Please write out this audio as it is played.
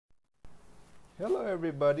Hello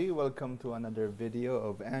everybody, welcome to another video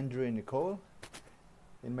of Andrew and Nicole.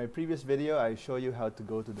 In my previous video, I show you how to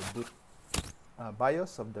go to the boot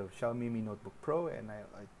BIOS of the Xiaomi Mi Notebook Pro, and I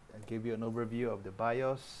gave you an overview of the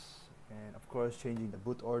BIOS and of course changing the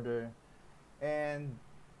boot order and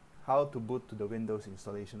how to boot to the Windows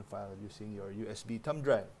installation file using your USB thumb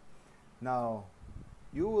drive. Now,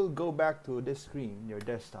 you will go back to this screen, your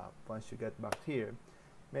desktop. Once you get back here,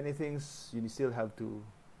 many things you still have to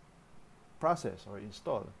process or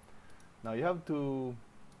install. Now you have to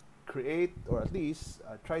create, or at least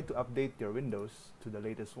try to update your Windows to the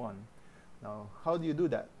latest one. Now how do you do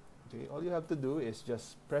that? Okay, all you have to do is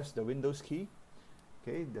just press the Windows key,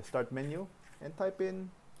 okay, the start menu, and type in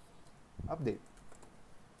update,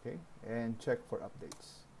 okay, and check for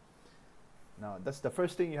updates. Now that's the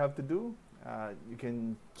first thing you have to do. You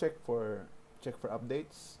can check for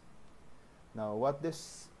updates. Now what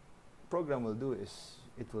this program will do is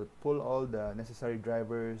it will pull all the necessary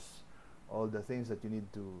drivers, all the things that you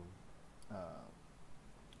need to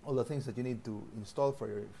install for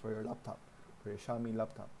your laptop, for your Xiaomi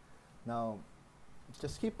laptop. Now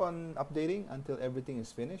just keep on updating until everything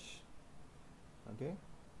is finished. Okay.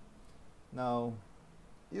 Now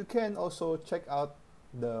you can also check out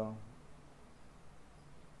the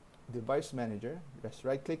device manager. Just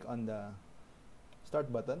right click on the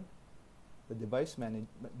start button, the device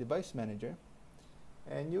manager,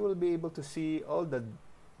 and you will be able to see all the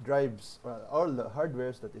drives, all the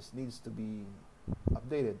hardwares that needs to be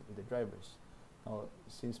updated with the drivers. Now,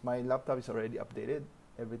 since my laptop is already updated,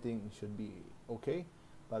 everything should be okay.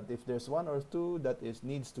 But if there's one or two that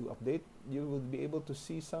needs to update, you will be able to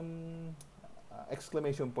see some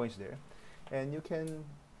exclamation points there, and you can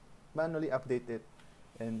manually update it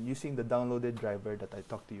and using the downloaded driver that I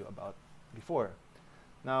talked to you about before.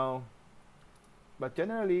 Now, but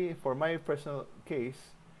generally, for my personal case,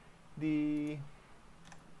 the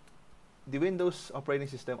Windows operating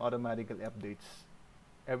system automatically updates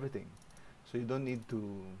everything, so you don't need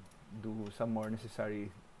to do some more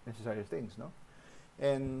necessary things, no?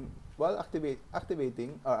 And while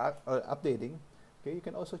activating or updating, okay, you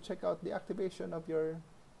can also check out the activation of your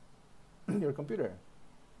your computer.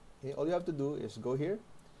 Okay, all you have to do is go here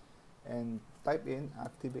and type in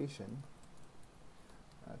activation.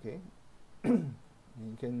 Okay.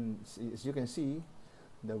 You can see, as you can see,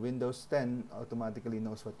 the Windows 10 automatically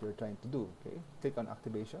knows what you're trying to do. Okay, click on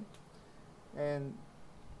activation, and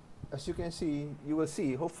as you can see, you will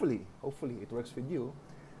see, hopefully it works with you,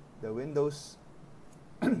 the Windows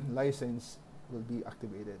license will be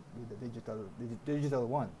activated with the digital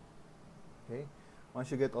one. Okay, once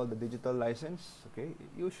you get all the digital license, okay,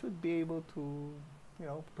 you should be able to, you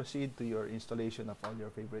know, proceed to your installation of all your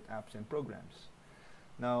favorite apps and programs.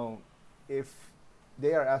 Now, if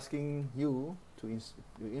they are asking you to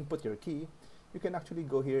input your key, you can actually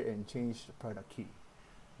go here and change the product key.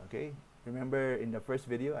 Okay, remember in the first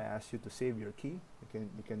video I asked you to save your key.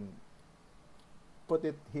 You can put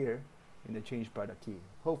it here in the change product key.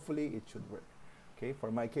 Hopefully it should work. Okay, for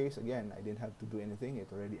my case, again, I didn't have to do anything. It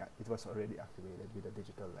was already activated with a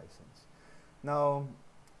digital license. Now,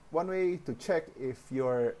 one way to check if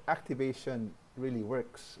your activation really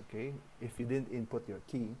works, okay, if you didn't input your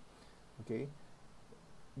key, okay,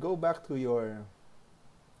 go back to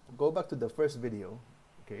the first video.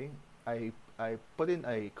 Okay, I put in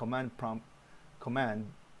a command prompt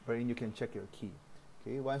wherein you can check your key.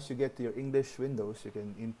 Okay, once you get to your English Windows, you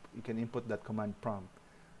can input that command prompt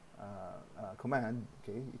command.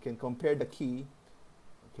 Okay, you can compare the key.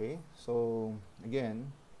 Okay, so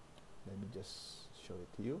again, let me just show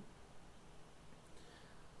it to you.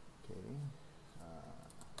 Okay.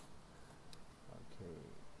 Okay,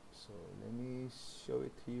 so let me show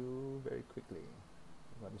it to you very quickly.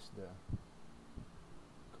 What is the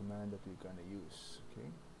command that we're going to use? Okay.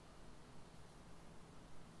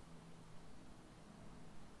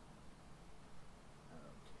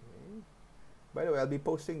 Okay. By the way, I'll be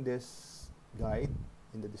posting this guide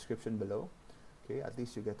in the description below. Okay, at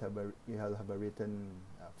least you have a written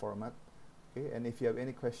format. Okay, and if you have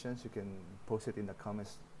any questions, you can post it in the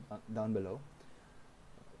comments down below,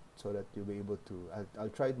 so that you'll be able to, I'll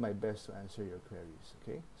try my best to answer your queries.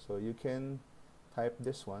 Okay, so you can type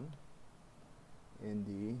this one in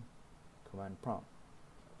the command prompt.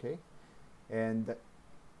 Okay, and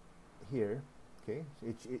here, okay,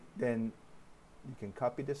 then you can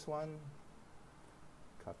copy this one,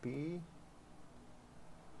 copy,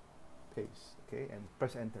 paste, okay, and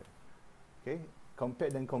press enter. Okay,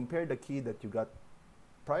 compare the key that you got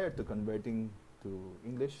prior to converting to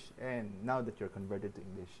English and now that you're converted to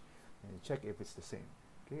English, and check if it's the same.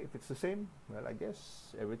 Okay, if it's the same, well, I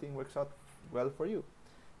guess everything works out well for you.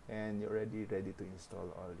 and you're already ready to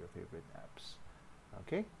install all your favorite apps.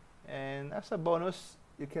 Okay, and as a bonus,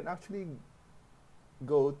 you can actually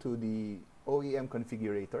go to the OEM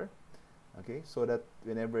configurator, okay, so that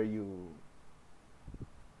whenever you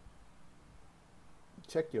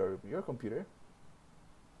check your computer,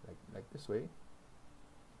 like this way,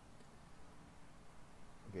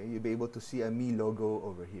 okay, you'll be able to see a Mi logo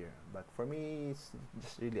over here. But for me, it's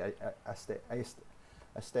just really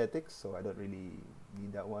aesthetics, so I don't really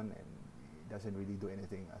need that one, and it doesn't really do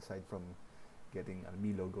anything aside from getting a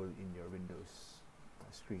Mi logo in your Windows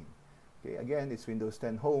screen. Okay, again, it's Windows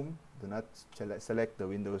 10 Home. Do not select the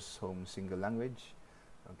Windows Home single language.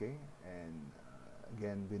 Okay, and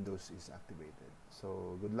again, Windows is activated.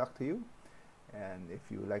 So good luck to you, and if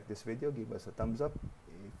you like this video, give us a thumbs up.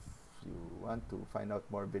 If you want to find out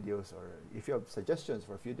more videos, or if you have suggestions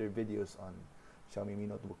for future videos on Xiaomi Mi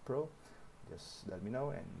Notebook Pro, just let me know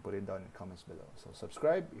and put it down in the comments below. So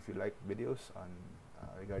subscribe if you like videos on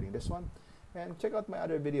regarding this one, and check out my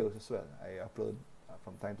other videos as well. I upload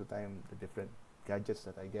from time to time the different gadgets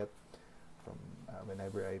that I get from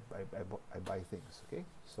whenever I buy things. Okay,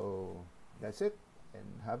 so that's it, and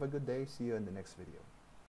have a good day. See you in the next video.